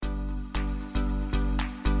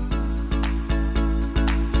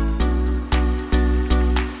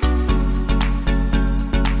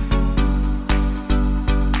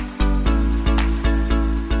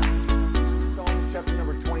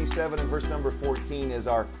14 is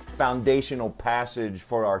our foundational passage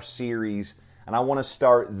for our series. And I want to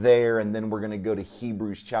start there, and then we're going to go to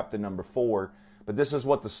Hebrews chapter number 4. But this is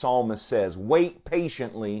what the psalmist says: wait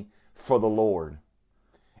patiently for the Lord,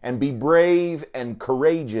 and be brave and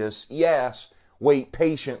courageous. Yes, wait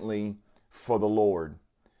patiently for the Lord.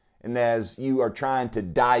 And as you are trying to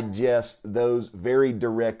digest those very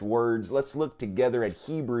direct words, let's look together at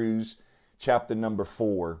Hebrews chapter number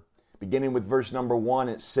 4. Beginning with verse number 1,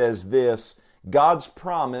 it says this: God's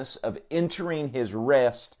promise of entering His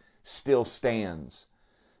rest still stands.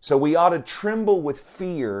 So we ought to tremble with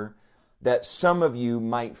fear that some of you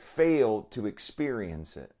might fail to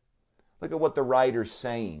experience it. Look at what the writer's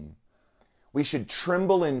saying. We should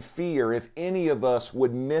tremble in fear if any of us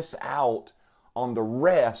would miss out on the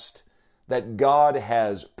rest that God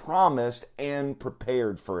has promised and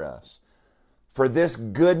prepared for us. For this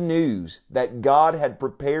good news that God had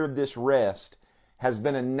prepared this rest has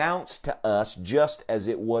been announced to us just as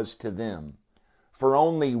it was to them. For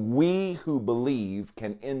only we who believe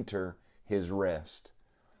can enter His rest.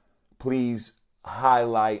 Please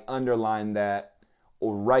highlight, underline that,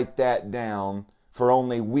 or write that down. For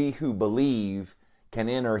only we who believe can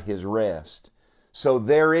enter His rest. So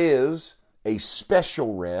there is a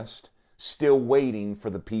special rest still waiting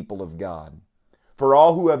for the people of God. For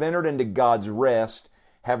all who have entered into God's rest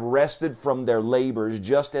have rested from their labors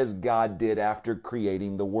just as God did after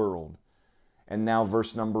creating the world. And now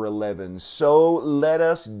verse number 11. So let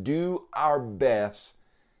us do our best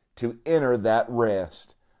to enter that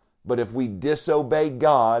rest. But if we disobey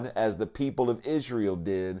God as the people of Israel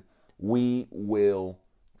did, we will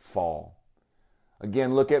fall.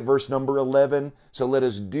 Again, look at verse number 11. So let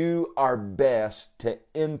us do our best to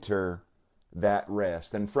enter that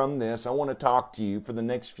rest. And from this, I want to talk to you for the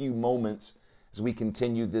next few moments as we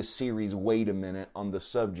continue this series, Wait a Minute, on the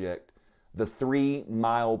subject, the 3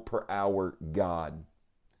 mile per hour God.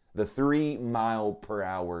 The 3 mile per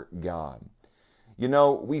hour God. You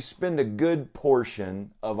know, we spend a good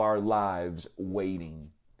portion of our lives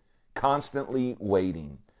waiting, constantly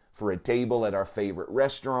waiting for a table at our favorite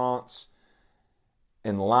restaurants,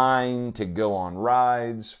 in line to go on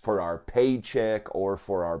rides, for our paycheck or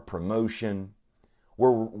for our promotion.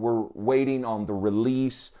 We're waiting on the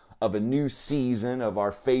release of a new season of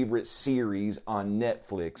our favorite series on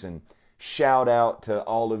Netflix. And shout out to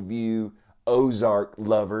all of you Ozark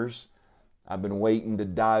lovers. I've been waiting to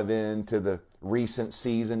dive into the recent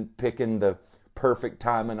season, picking the perfect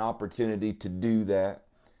time and opportunity to do that.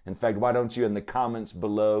 In fact, why don't you in the comments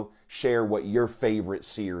below share what your favorite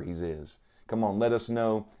series is? Come on, let us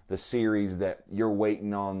know the series that you're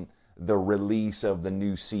waiting on the release of the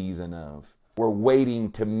new season of. We're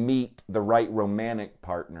waiting to meet the right romantic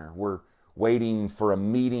partner. We're waiting for a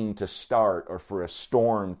meeting to start or for a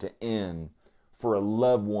storm to end, for a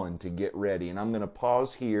loved one to get ready. And I'm going to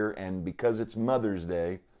pause here, and because it's Mother's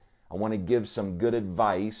Day, I want to give some good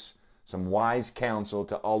advice, some wise counsel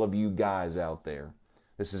to all of you guys out there.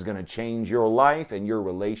 This is going to change your life and your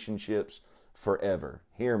relationships forever.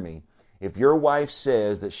 Hear me. If your wife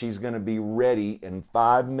says that she's going to be ready in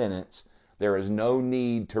 5 minutes, there is no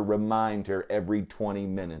need to remind her every 20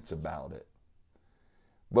 minutes about it.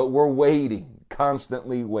 But we're waiting,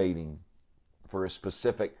 constantly waiting for a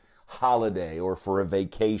specific holiday or for a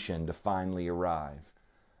vacation to finally arrive.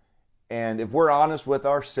 And if we're honest with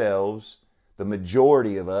ourselves, the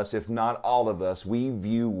majority of us, if not all of us, we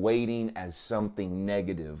view waiting as something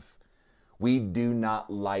negative. We do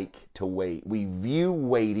not like to wait. We view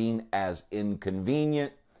waiting as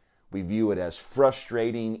inconvenient. We view it as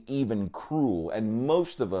frustrating, even cruel. And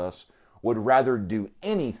most of us would rather do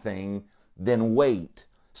anything than wait.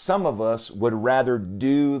 Some of us would rather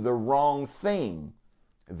do the wrong thing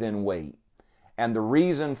than wait. And the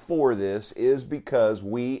reason for this is because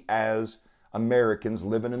we as Americans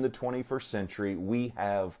living in the 21st century, we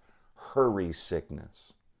have hurry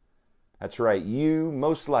sickness. That's right. You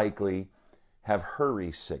most likely have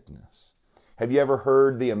hurry sickness. Have you ever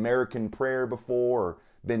heard the American prayer before or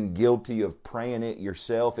been guilty of praying it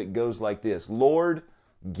yourself? It goes like this: Lord,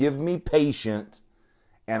 give me patience,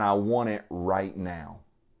 and I want it right now.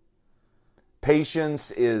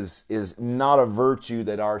 Patience is not a virtue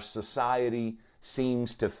that our society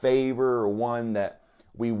seems to favor or one that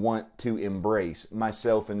we want to embrace.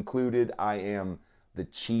 Myself included, I am the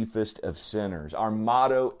chiefest of sinners. Our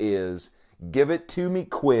motto is, give it to me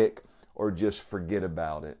quick or just forget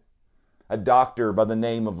about it. A doctor by the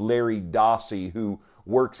name of Larry Dossey, who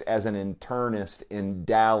works as an internist in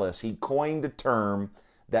Dallas, he coined a term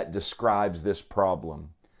that describes this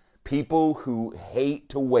problem. People who hate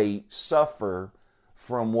to wait suffer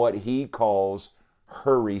from what he calls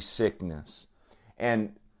hurry sickness.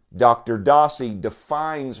 And Dr. Dossi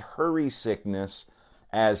defines hurry sickness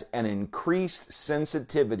as an increased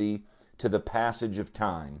sensitivity to the passage of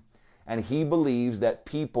time. And he believes that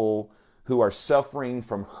people who are suffering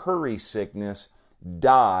from hurry sickness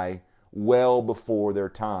die well before their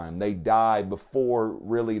time. They die before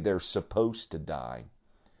really they're supposed to die.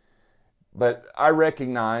 But I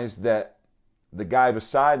recognize that the guy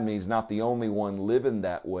beside me is not the only one living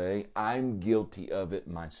that way. I'm guilty of it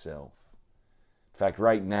myself. In fact,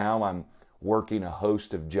 right now I'm working a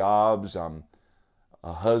host of jobs. I'm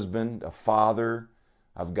a husband, a father.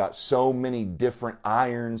 I've got so many different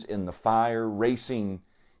irons in the fire, racing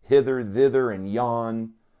hither, thither, and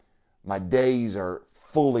yon. My days are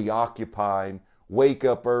fully occupied. Wake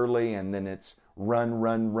up early, and then it's run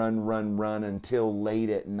until late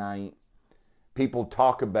at night. People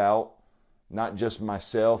talk about, not just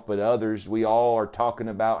myself, but others, we all are talking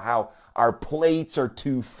about how our plates are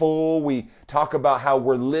too full. We talk about how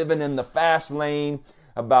we're living in the fast lane,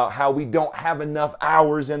 about how we don't have enough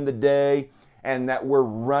hours in the day, and that we're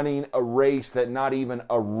running a race that not even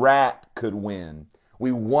a rat could win.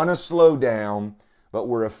 We want to slow down, but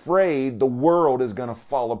we're afraid the world is going to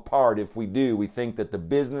fall apart if we do. We think that the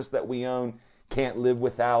business that we own can't live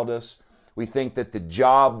without us. We think that the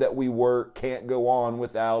job that we work can't go on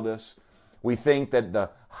without us. We think that the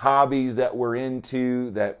hobbies that we're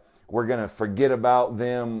into, that we're going to forget about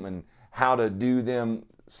them and how to do them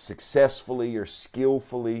successfully or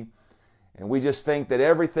skillfully. And we just think that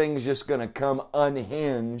everything's just going to come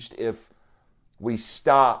unhinged if we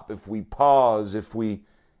stop, if we pause, if we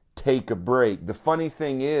take a break. The funny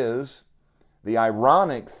thing is, the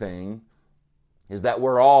ironic thing is that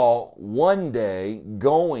we're all one day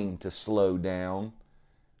going to slow down.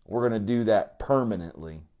 We're going to do that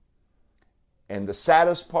permanently. And the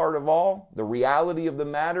saddest part of all, the reality of the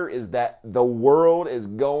matter is that the world is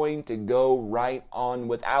going to go right on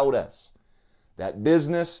without us. That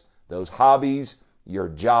business, those hobbies, your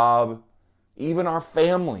job, even our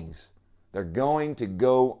families, they're going to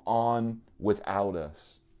go on without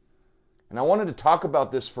us. And I wanted to talk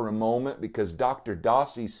about this for a moment because Dr.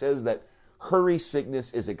 Dossi says that hurry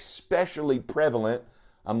sickness is especially prevalent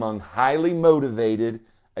among highly motivated,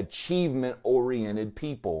 achievement-oriented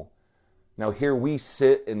people. Now here we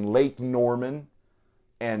sit in Lake Norman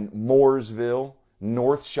and Mooresville,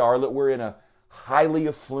 North Charlotte. We're in a highly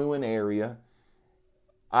affluent area.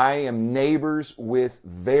 I am neighbors with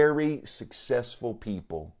very successful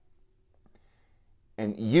people.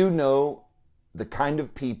 And you know the kind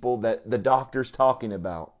of people that the doctor's talking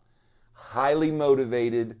about. Highly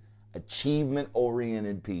motivated,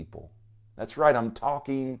 achievement-oriented people. That's right, I'm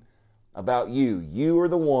talking about you. You are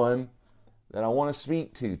the one that I want to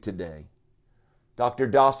speak to today. Dr.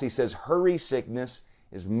 Dossi says hurry sickness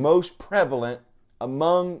is most prevalent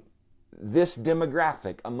among this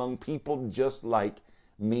demographic, among people just like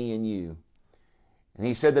me and you. And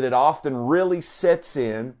he said that it often really sets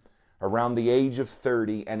in around the age of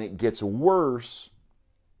 30, and it gets worse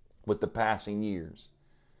with the passing years.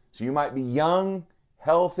 So you might be young,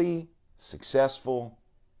 healthy, successful,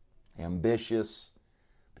 ambitious,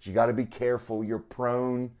 but you got to be careful. You're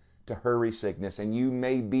prone to hurry sickness, and you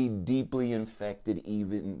may be deeply infected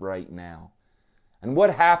even right now. And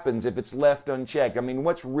what happens if it's left unchecked? I mean,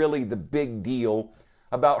 what's really the big deal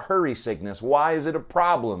about hurry sickness? Why is it a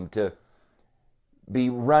problem to be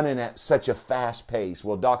running at such a fast pace?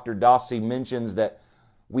 Well, Dr. Dossi mentions that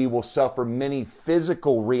we will suffer many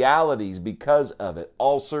physical realities because of it.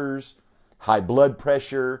 Ulcers, high blood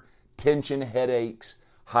pressure, tension headaches,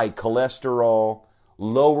 high cholesterol,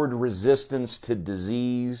 lowered resistance to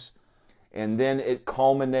disease, and then it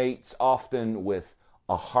culminates often with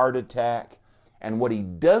a heart attack. And what he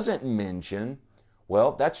doesn't mention,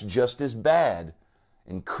 well, that's just as bad.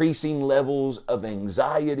 Increasing levels of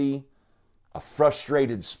anxiety, a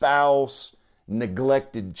frustrated spouse,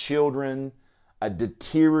 neglected children, a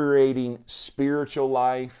deteriorating spiritual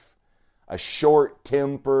life, a short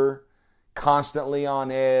temper, constantly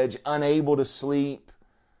on edge, unable to sleep.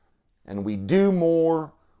 And we do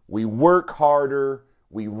more, we work harder,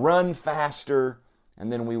 we run faster,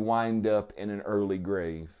 and then we wind up in an early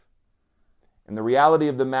grave. And the reality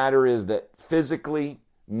of the matter is that physically,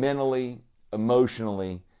 mentally,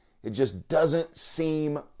 emotionally, it just doesn't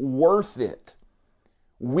seem worth it.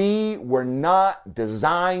 We were not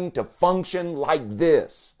designed to function like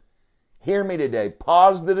this. Hear me today.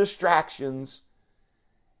 Pause the distractions.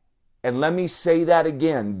 And let me say that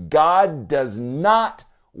again. God does not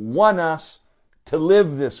want us to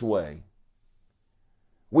live this way.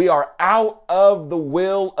 We are out of the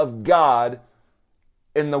will of God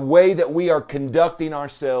in the way that we are conducting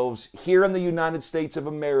ourselves here in the United States of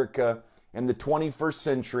America in the 21st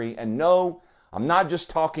century. And no, I'm not just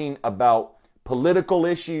talking about political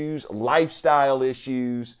issues, lifestyle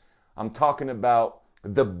issues. I'm talking about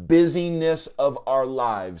the busyness of our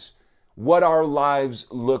lives, what our lives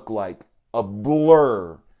look like, a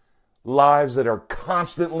blur, lives that are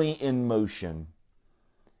constantly in motion.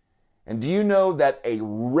 And do you know that a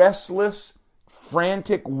restless,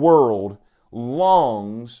 frantic world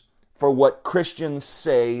longs for what Christians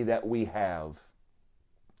say that we have?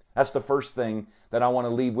 That's the first thing that I want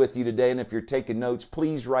to leave with you today. And if you're taking notes,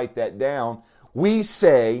 please write that down. We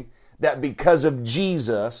say that because of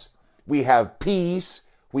Jesus, we have peace,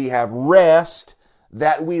 we have rest,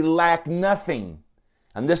 that we lack nothing.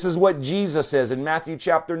 And this is what Jesus says in Matthew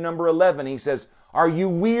chapter number 11. He says, are you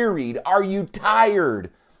wearied? Are you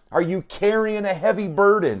tired? Are you carrying a heavy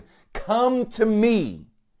burden? Come to me.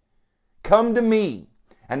 Come to me,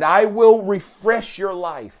 and I will refresh your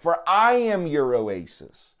life, for I am your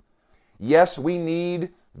oasis. Yes, we need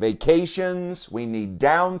vacations. We need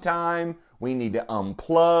downtime. We need to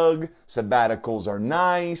unplug. Sabbaticals are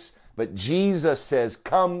nice. But Jesus says,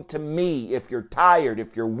 come to me if you're tired,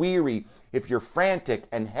 if you're weary, if you're frantic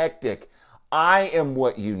and hectic. I am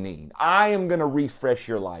what you need. I am going to refresh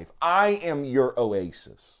your life. I am your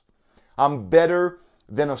oasis. I'm better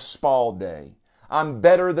than a spa day. I'm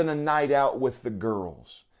better than a night out with the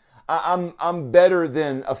girls. I'm better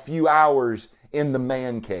than a few hours in the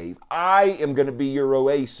man cave. I am going to be your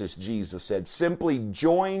oasis, Jesus said. Simply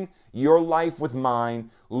join your life with mine,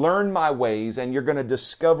 learn my ways, and you're going to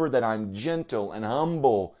discover that I'm gentle and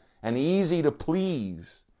humble and easy to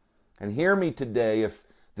please. And hear me today, if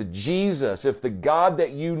the God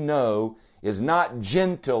that you know is not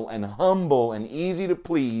gentle and humble and easy to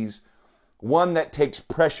please, one that takes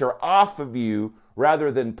pressure off of you rather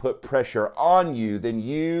than put pressure on you, then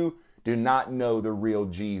you do not know the real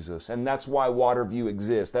Jesus. And that's why Waterview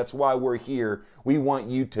exists. That's why we're here. We want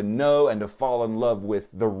you to know and to fall in love with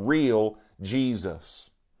the real Jesus.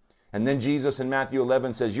 And then Jesus in Matthew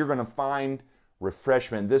 11 says, you're going to find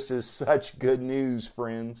refreshment. This is such good news,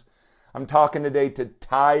 friends. I'm talking today to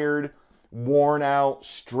tired, worn out,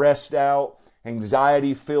 stressed out,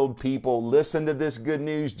 anxiety-filled people. Listen to this good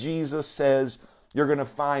news. Jesus says, you're going to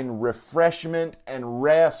find refreshment and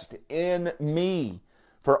rest in me.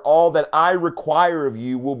 For all that I require of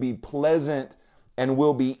you will be pleasant and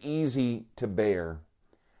will be easy to bear.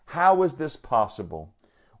 How is this possible?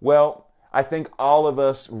 Well, I think all of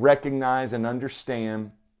us recognize and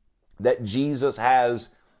understand that Jesus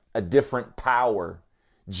has a different power.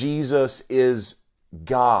 Jesus is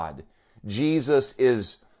God. Jesus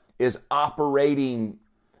is operating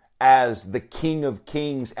as the King of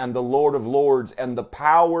Kings and the Lord of Lords, and the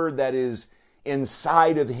power that is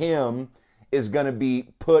inside of him is going to be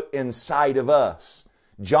put inside of us.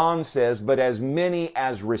 John says, but as many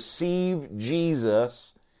as receive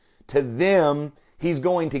Jesus, to them he's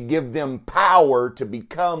going to give them power to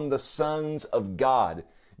become the sons of God.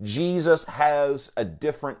 Jesus has a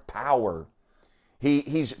different power.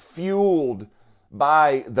 He's fueled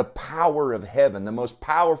by the power of heaven, the most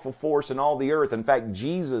powerful force in all the earth. In fact,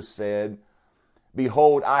 Jesus said,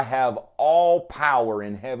 behold, I have all power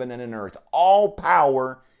in heaven and in earth. All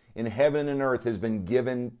power in heaven and earth has been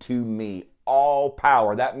given to me. All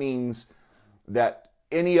power. That means that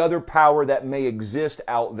any other power that may exist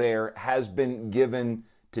out there has been given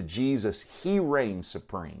to Jesus. He reigns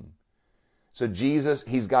supreme. So Jesus,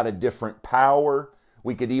 he's got a different power.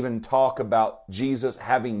 We could even talk about Jesus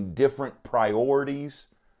having different priorities.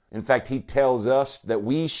 In fact, he tells us that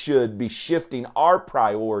we should be shifting our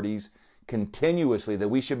priorities continuously, that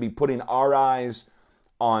we should be putting our eyes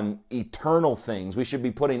on eternal things. We should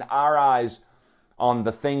be putting our eyes on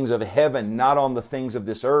the things of heaven, not on the things of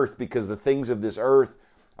this earth, because the things of this earth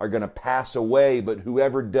are going to pass away, but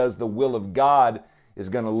whoever does the will of God is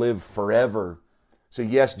going to live forever. So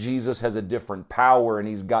yes, Jesus has a different power and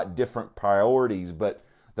he's got different priorities, but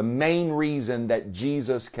the main reason that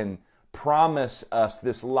Jesus can promise us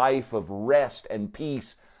this life of rest and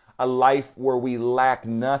peace, a life where we lack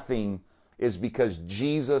nothing, is because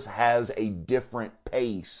Jesus has a different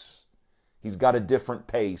pace. He's got a different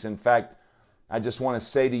pace. In fact, I just want to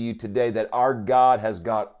say to you today that our God has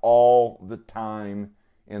got all the time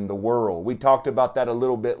in the world. We talked about that a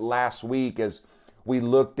little bit last week as we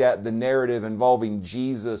looked at the narrative involving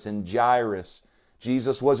Jesus and Jairus.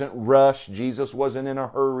 Jesus wasn't rushed. Jesus wasn't in a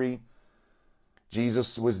hurry.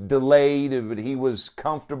 Jesus was delayed, but he was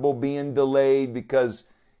comfortable being delayed because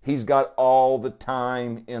he's got all the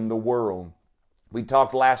time in the world. We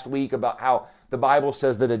talked last week about how the Bible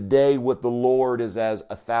says that a day with the Lord is as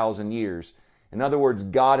 1,000 years. In other words,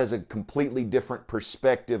 God has a completely different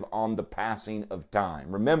perspective on the passing of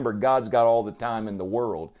time. Remember, God's got all the time in the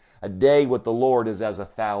world. A day with the Lord is as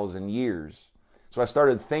 1,000 years. So I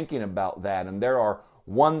started thinking about that, and there are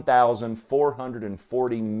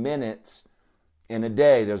 1,440 minutes in a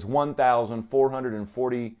day. There's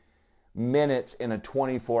 1,440 minutes in a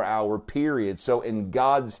 24-hour period. So in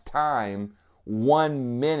God's time,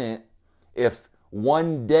 1 minute, if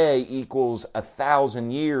 1 day equals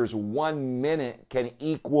 1,000 years, 1 minute can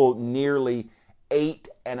equal nearly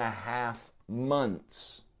 8.5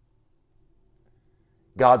 months.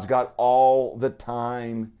 God's got all the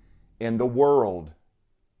time in the world.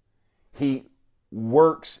 He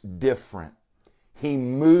works different. He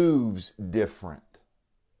moves different.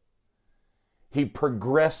 He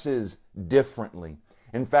progresses differently.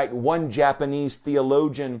 In fact, one Japanese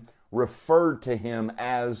theologian referred to him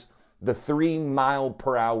as the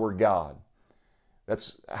 3-mile-per-hour God.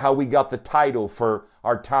 That's how we got the title for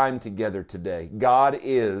our time together today. God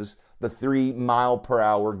is the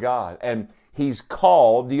 3-mile-per-hour God. And He's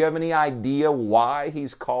called, do you have any idea why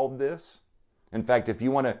He's called this? In fact, if you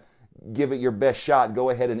want to give it your best shot, go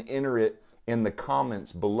ahead and enter it in the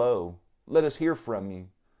comments below. Let us hear from you.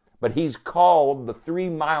 But He's called the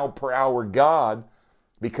 3-mile-per-hour God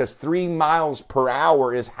because 3 miles per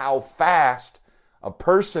hour is how fast a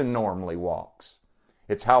person normally walks.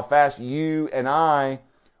 It's how fast you and I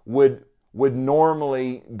would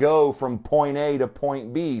normally go from point A to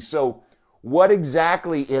point B. So what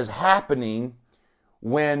exactly is happening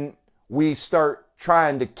when we start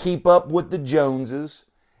trying to keep up with the Joneses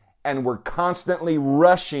and we're constantly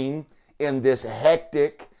rushing in this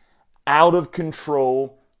hectic, out of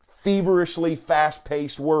control, feverishly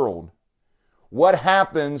fast-paced world? What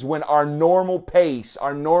happens when our normal pace,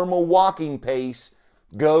 our normal walking pace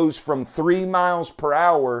goes from 3 miles per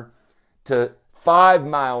hour to 5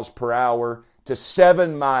 miles per hour to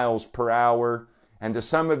 7 miles per hour, and to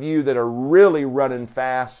some of you that are really running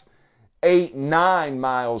fast, 8, 9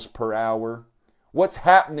 miles per hour? What's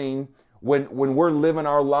happening when we're living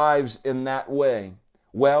our lives in that way?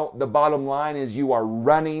 Well, the bottom line is you are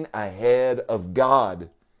running ahead of God.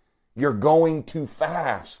 You're going too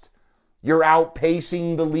fast. You're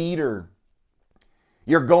outpacing the leader.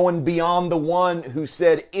 You're going beyond the one who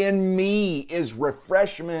said, "In me is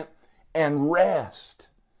refreshment and rest."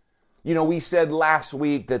 You know, we said last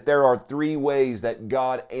week that there are 3 ways that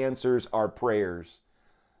God answers our prayers.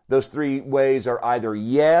 Those 3 ways are either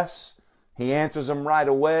yes, He answers them right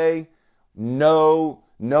away, no,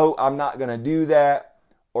 I'm not going to do that,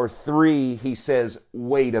 or 3, He says,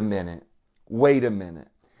 wait a minute.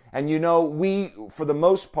 And you know, we, for the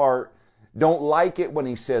most part, don't like it when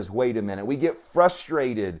He says, wait a minute. We get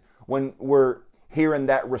frustrated when we're hearing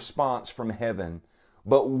that response from heaven.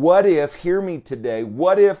 But what if, hear me today,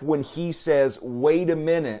 what if when He says, wait a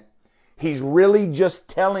minute, He's really just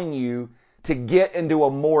telling you to get into a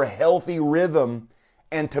more healthy rhythm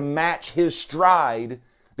and to match His stride,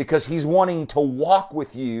 because He's wanting to walk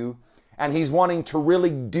with you and He's wanting to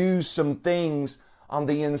really do some things on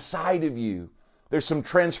the inside of you. There's some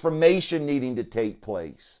transformation needing to take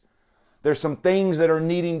place. There's some things that are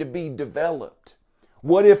needing to be developed.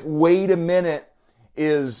 What if wait a minute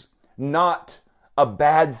is not a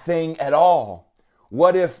bad thing at all?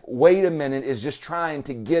 What if wait a minute is just trying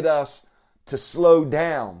to get us to slow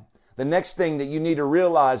down? The next thing that you need to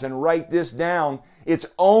realize, and write this down, it's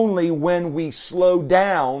only when we slow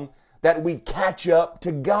down that we catch up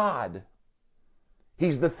to God.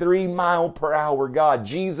 He's the 3-mile-per-hour God.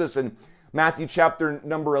 Jesus in Matthew chapter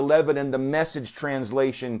number 11 in the Message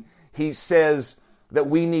translation, He says that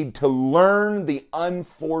we need to learn the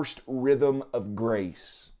unforced rhythm of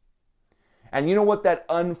grace. And you know what that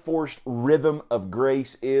unforced rhythm of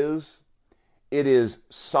grace is? It is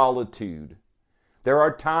solitude. There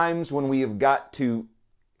are times when we have got to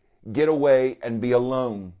get away and be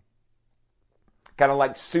alone. Kind of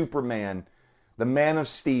like Superman, the Man of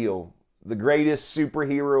Steel, the greatest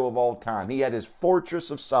superhero of all time. He had his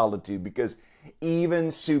fortress of solitude because even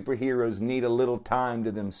superheroes need a little time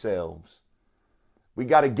to themselves. We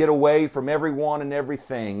got to get away from everyone and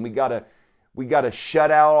everything. We got to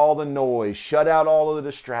shut out all the noise, shut out all of the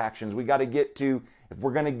distractions. We got to get to, if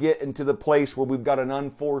we're going to get into the place where we've got an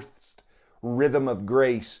unforced rhythm of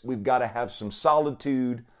grace, we've got to have some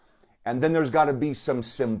solitude, and then there's got to be some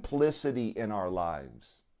simplicity in our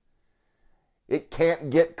lives. It can't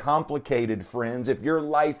get complicated, friends. If your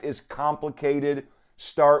life is complicated,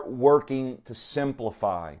 start working to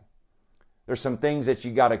simplify. There's some things that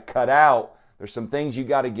you got to cut out. There's some things you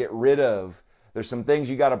got to get rid of. There's some things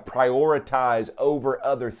you got to prioritize over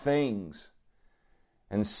other things.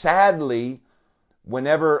 And sadly,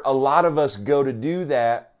 whenever a lot of us go to do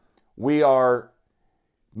that, we are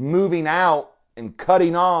moving out and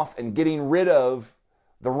cutting off and getting rid of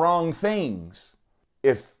the wrong things.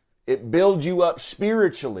 If it builds you up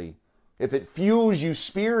spiritually, if it fuels you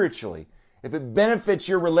spiritually, if it benefits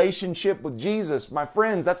your relationship with Jesus, my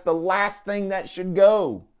friends, that's the last thing that should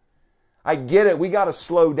go. I get it. We got to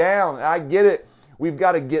slow down. I get it. We've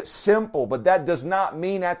got to get simple, but that does not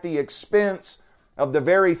mean at the expense of the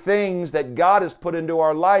very things that God has put into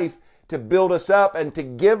our life to build us up and to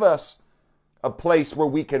give us a place where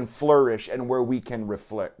we can flourish and where we can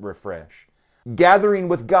refresh. Gathering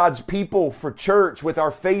with God's people for church, with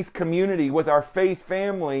our faith community, with our faith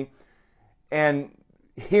family, and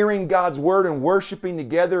hearing God's word and worshiping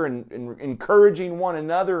together and encouraging one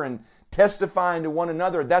another and testifying to one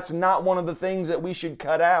another, that's not one of the things that we should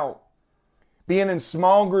cut out. Being in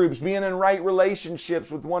small groups, being in right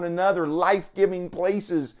relationships with one another, life-giving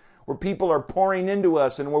places where people are pouring into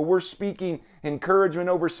us and where we're speaking encouragement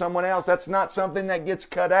over someone else, that's not something that gets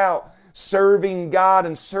cut out. Serving God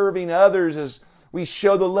and serving others as we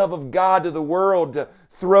show the love of God to the world, to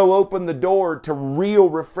throw open the door to real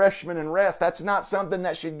refreshment and rest, that's not something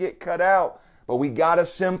that should get cut out. But we got to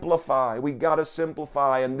simplify. We got to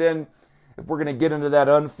simplify. And then if we're going to get into that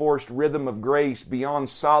unforced rhythm of grace beyond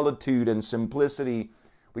solitude and simplicity,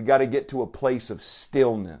 we got to get to a place of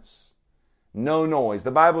stillness. No noise.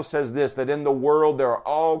 The Bible says this, that in the world there are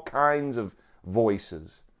all kinds of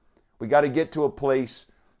voices. We got to get to a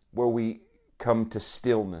place where we come to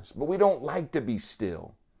stillness. But we don't like to be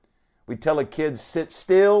still. We tell a kid, sit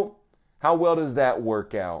still. How well does that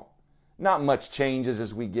work out? Not much changes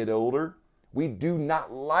as we get older. We do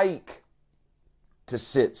not like to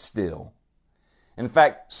sit still. In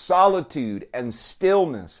fact, solitude and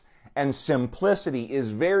stillness and simplicity is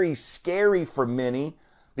very scary for many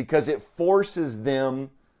because it forces them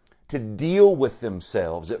to deal with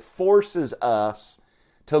themselves. It forces us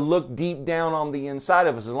to look deep down on the inside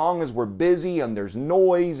of us. As long as we're busy and there's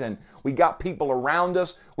noise and we got people around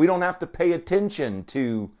us, we don't have to pay attention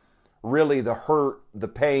to really the hurt, the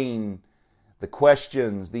pain, the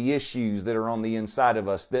questions, the issues that are on the inside of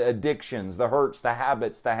us, the addictions, the hurts, the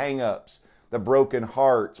habits, the hang-ups, the broken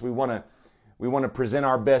hearts. We want to present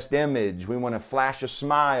our best image. We want to flash a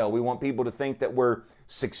smile. We want people to think that we're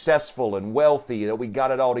successful and wealthy, that we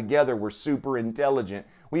got it all together. We're super intelligent.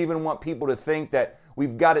 We even want people to think that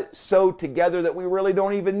we've got it so together that we really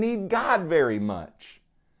don't even need God very much.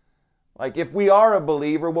 Like if we are a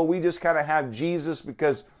believer, well, we just kind of have Jesus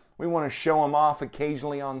because we want to show him off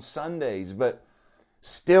occasionally on Sundays. But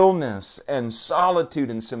stillness and solitude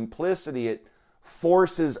and simplicity, it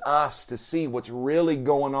forces us to see what's really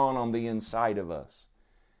going on the inside of us.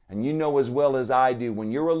 And you know as well as I do,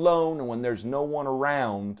 when you're alone and when there's no one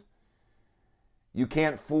around, you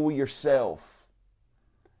can't fool yourself.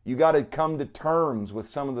 You got to come to terms with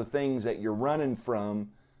some of the things that you're running from,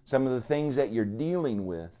 some of the things that you're dealing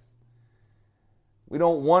with. We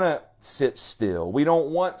don't want to sit still. We don't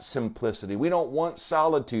want simplicity. We don't want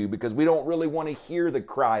solitude because we don't really want to hear the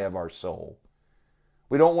cry of our soul.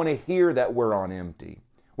 We don't want to hear that we're on empty.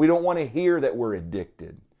 We don't want to hear that we're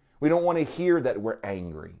addicted. We don't want to hear that we're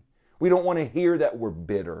angry. We don't want to hear that we're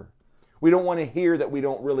bitter. We don't want to hear that we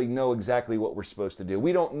don't really know exactly what we're supposed to do.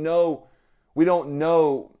 We don't know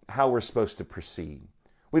how we're supposed to proceed.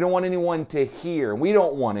 We don't want anyone to hear. We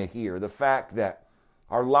don't want to hear the fact that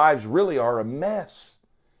our lives really are a mess.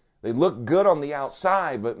 They look good on the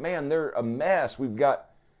outside, but man, they're a mess. We've got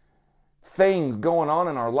things going on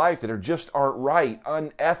in our life that just aren't right,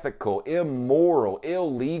 unethical, immoral,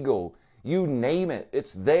 illegal, you name it,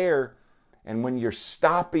 it's there. And when you're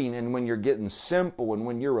stopping and when you're getting simple and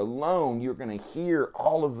when you're alone, you're going to hear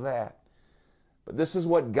all of that. But this is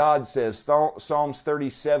what God says, Psalms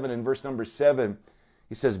 37 and verse number 7.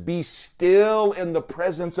 He says, be still in the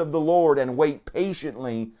presence of the Lord and wait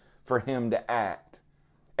patiently for him to act.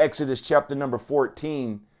 Exodus chapter number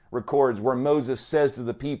 14 records where Moses says to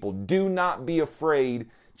the people, do not be afraid,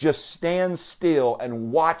 just stand still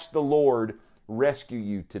and watch the Lord rescue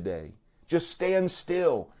you today. Just stand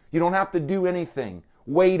still. You don't have to do anything.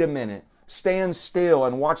 Wait a minute. Stand still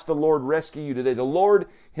and watch the Lord rescue you today. The Lord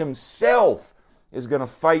himself is going to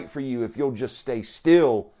fight for you if you'll just stay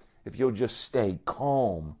still, if you'll just stay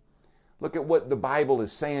calm. Look at what the Bible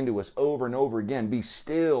is saying to us over and over again. Be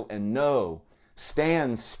still and know.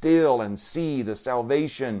 Stand still and see the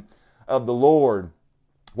salvation of the Lord.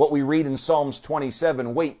 What we read in Psalms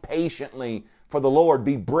 27, wait patiently for the Lord.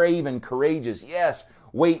 Be brave and courageous. Yes,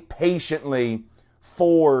 wait patiently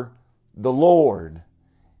for the Lord.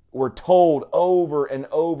 We're told over and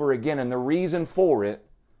over again, and the reason for it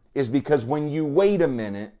is because when you wait a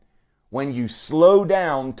minute, when you slow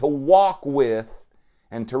down to walk with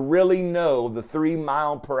and to really know the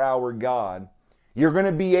 3-mile-per-hour God, you're going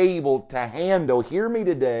to be able to handle, hear me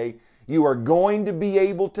today, you are going to be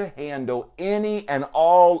able to handle any and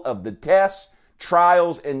all of the tests,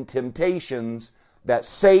 trials, and temptations that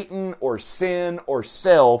Satan or sin or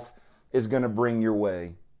self is going to bring your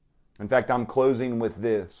way. In fact, I'm closing with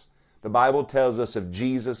this. The Bible tells us of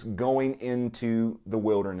Jesus going into the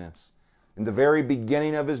wilderness. In the very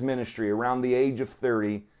beginning of his ministry, around the age of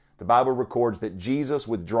 30, the Bible records that Jesus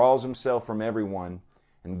withdraws himself from everyone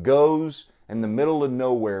and goes in the middle of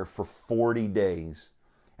nowhere for 40 days.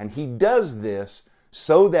 And he does this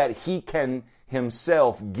so that he can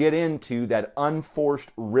himself get into that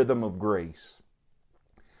unforced rhythm of grace,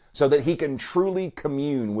 so that he can truly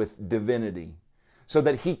commune with divinity, so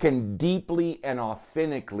that he can deeply and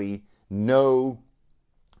authentically know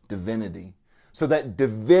divinity, so that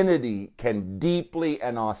divinity can deeply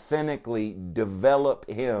and authentically develop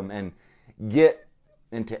him and get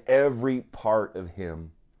into every part of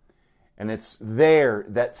him. And it's there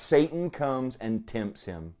that Satan comes and tempts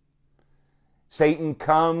him. Satan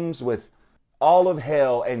comes with all of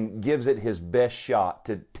hell and gives it his best shot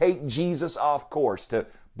to take Jesus off course, to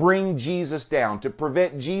bring Jesus down, to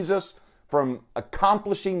prevent Jesus from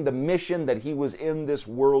accomplishing the mission that he was in this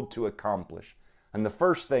world to accomplish. And the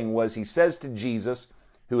first thing was, he says to Jesus,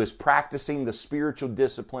 who is practicing the spiritual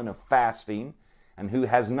discipline of fasting and who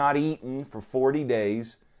has not eaten for 40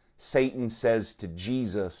 days, Satan says to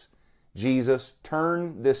Jesus, Jesus,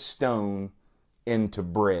 turn this stone into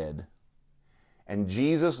bread. And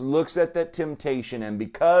Jesus looks at that temptation, and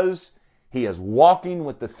because he is walking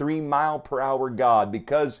with the 3-mile-per-hour God,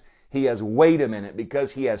 because he has, wait a minute,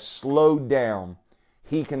 because he has slowed down,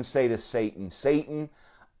 he can say to Satan, Satan,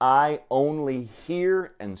 I only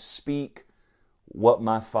hear and speak what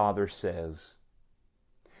my Father says.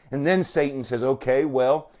 And then Satan says, okay,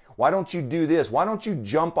 well, why don't you do this? Why don't you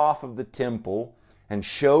jump off of the temple and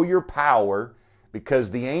show your power,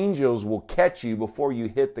 because the angels will catch you before you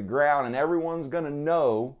hit the ground, and everyone's going to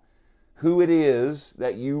know who it is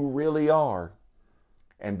that you really are.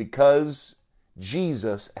 And because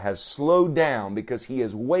Jesus has slowed down, because he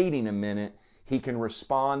is waiting a minute, he can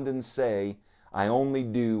respond and say, I only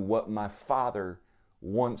do what my Father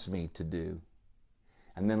wants me to do.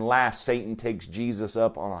 And then last, Satan takes Jesus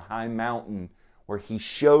up on a high mountain where he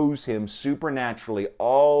shows him supernaturally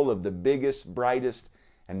all of the biggest, brightest,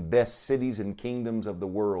 and best cities and kingdoms of the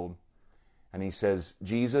world. And he says,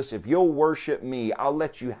 Jesus, if you'll worship me, I'll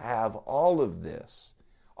let you have all of this.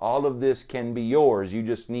 All of this can be yours. You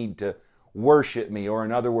just need to worship me, or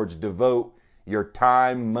in other words, devote your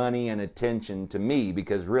time, money, and attention to me,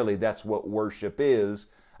 because really that's what worship is,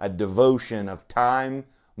 a devotion of time,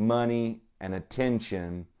 money, and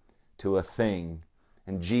attention to a thing.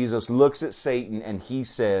 And Jesus looks at Satan and he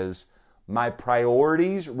says, my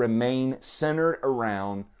priorities remain centered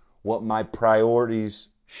around what my priorities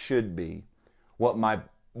should be. What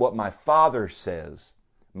my Father says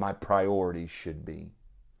my priorities should be.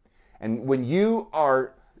 And when you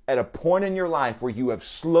are at a point in your life where you have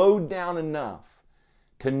slowed down enough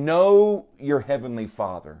to know your Heavenly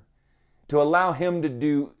Father, to allow him to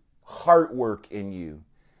do heart work in you,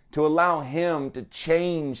 to allow him to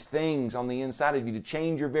change things on the inside of you, to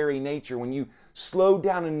change your very nature, when you slow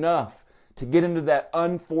down enough to get into that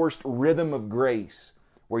unforced rhythm of grace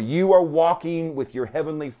where you are walking with your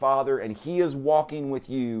Heavenly Father and he is walking with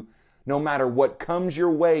you, no matter what comes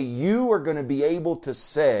your way, you are going to be able to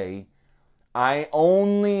say, I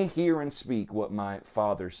only hear and speak what my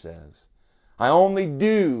Father says. I only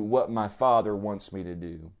do what my Father wants me to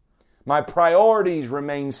do. My priorities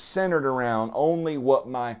remain centered around only what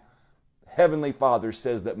my Heavenly Father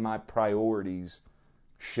says that my priorities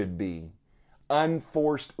should be.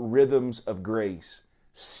 Unforced rhythms of grace,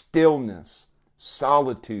 stillness,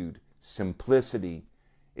 solitude, simplicity.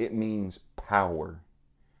 It means power.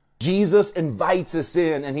 Jesus invites us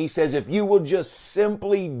in and he says, if you will just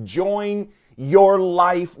simply join your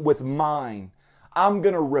life with mine, I'm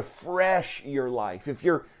going to refresh your life. If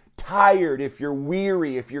you're tired, if you're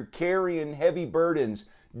weary, if you're carrying heavy burdens,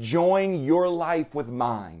 join your life with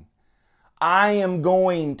mine. I am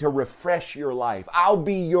going to refresh your life. I'll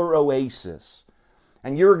be your oasis.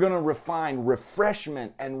 And you're going to find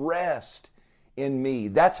refreshment and rest in me.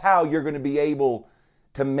 That's how you're going to be able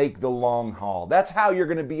to make the long haul. That's how you're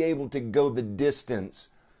going to be able to go the distance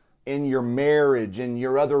in your marriage, in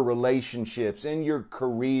your other relationships, in your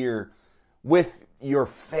career, with your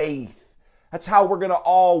faith. That's how we're going to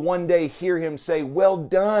all one day hear him say, well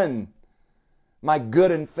done, my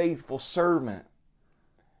good and faithful servant.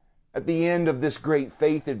 At the end of this great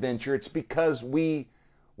faith adventure, it's because we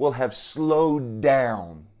will have slowed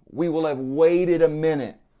down. We will have waited a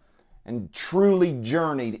minute and truly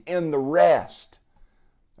journeyed in the rest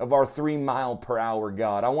of our 3 mile per hour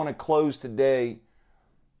God. I want to close today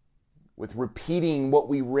with repeating what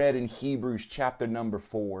we read in Hebrews chapter number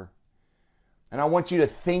 4. And I want you to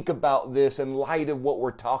think about this in light of what we're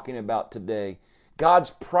talking about today. God's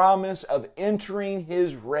promise of entering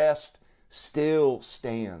His rest still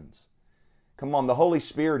stands. Come on, the Holy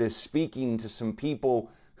Spirit is speaking to some people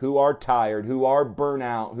who are tired, who are burnt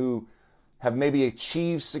out, who have maybe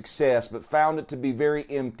achieved success but found it to be very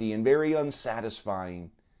empty and very unsatisfying.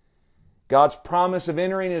 God's promise of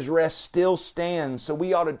entering His rest still stands, so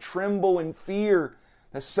we ought to tremble in fear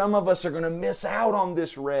that some of us are going to miss out on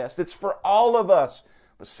this rest. It's for all of us,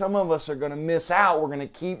 but some of us are going to miss out. We're going to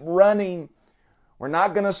keep running. We're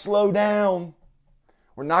not going to slow down.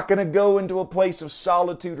 We're not going to go into a place of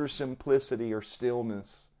solitude or simplicity or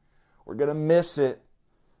stillness. We're going to miss it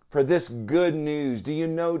for this good news. Do you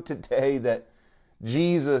know today that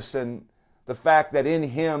Jesus and the fact that in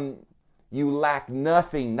Him you lack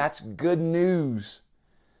nothing, that's good news.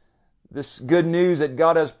 This good news that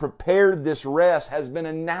God has prepared this rest has been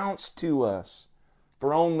announced to us.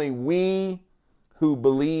 For only we who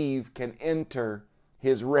believe can enter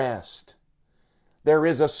His rest. There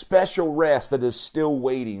is a special rest that is still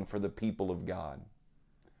waiting for the people of God.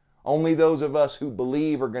 Only those of us who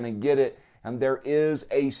believe are going to get it, and there is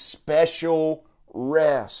a special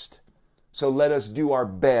rest. So let us do our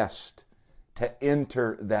best to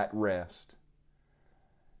enter that rest.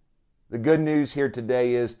 The good news here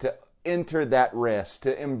today is to enter that rest,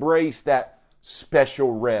 to embrace that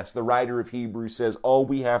special rest. The writer of Hebrews says all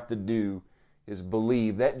we have to do is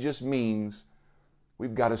believe. That just means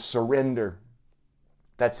we've got to surrender.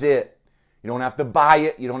 That's it. You don't have to buy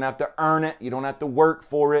it. You don't have to earn it. You don't have to work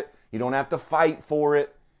for it. You don't have to fight for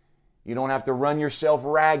it. You don't have to run yourself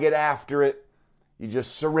ragged after it. You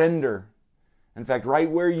just surrender. In fact, right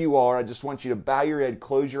where you are, I just want you to bow your head,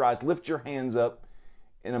 close your eyes, lift your hands up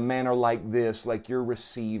in a manner like this, like you're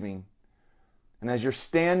receiving. And as you're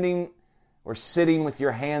standing or sitting with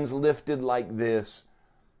your hands lifted like this,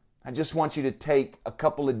 I just want you to take a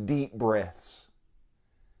couple of deep breaths.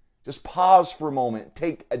 Just pause for a moment,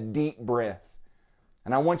 take a deep breath.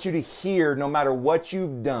 And I want you to hear, no matter what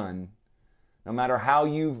you've done, no matter how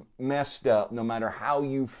you've messed up, no matter how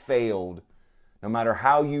you failed, no matter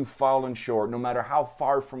how you've fallen short, no matter how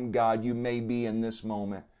far from God you may be in this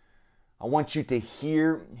moment, I want you to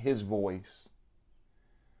hear His voice.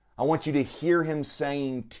 I want you to hear Him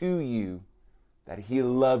saying to you that He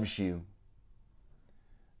loves you,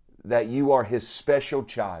 that you are His special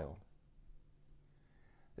child,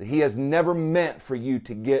 that He has never meant for you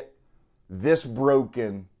to get this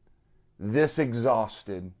broken, this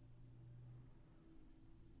exhausted,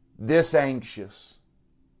 this anxious,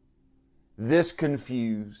 this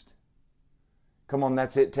confused. Come on,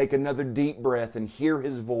 that's it. Take another deep breath and hear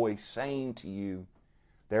His voice saying to you,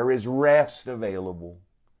 there is rest available.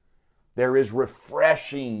 There is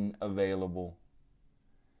refreshing available.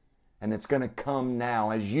 And it's going to come now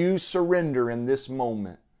as you surrender in this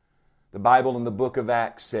moment. The Bible in the book of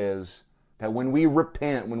Acts says that when we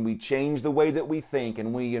repent, when we change the way that we think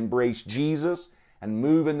and we embrace Jesus and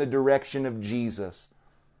move in the direction of Jesus,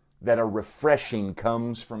 that a refreshing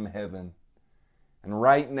comes from heaven. And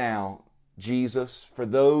right now, Jesus, for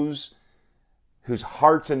those whose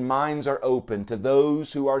hearts and minds are open, to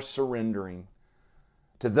those who are surrendering,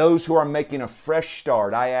 to those who are making a fresh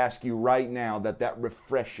start, I ask you right now that that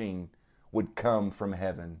refreshing would come from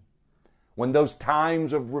heaven. When those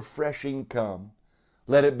times of refreshing come,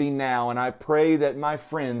 let it be now. And I pray that my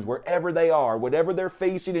friends, wherever they are, whatever they're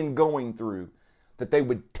facing and going through, that they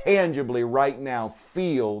would tangibly right now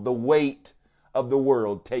feel the weight of the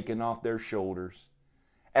world taken off their shoulders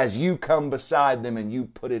as you come beside them and you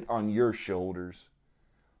put it on your shoulders.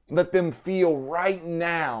 Let them feel right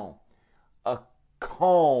now a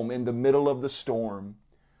calm in the middle of the storm,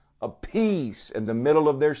 a peace in the middle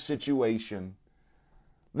of their situation.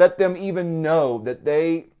 Let them even know that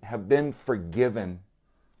they have been forgiven.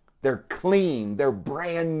 They're clean. They're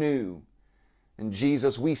brand new. And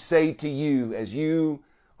Jesus, we say to you, as you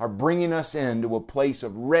are bringing us into a place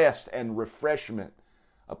of rest and refreshment,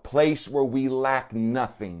 a place where we lack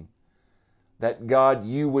nothing, that God,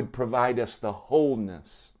 you would provide us the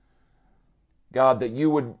wholeness. God, that you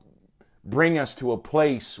would bring us to a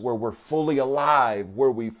place where we're fully alive, where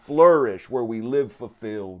we flourish, where we live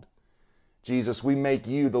fulfilled. Jesus, we make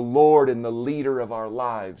you the Lord and the leader of our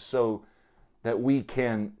lives so that we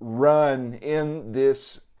can run in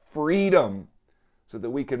this freedom, so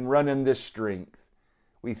that we can run in this strength.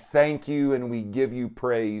 We thank you and we give you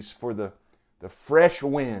praise for the the fresh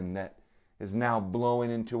wind that is now blowing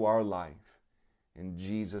into our life. In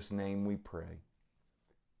Jesus' name we pray.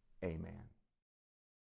 Amen.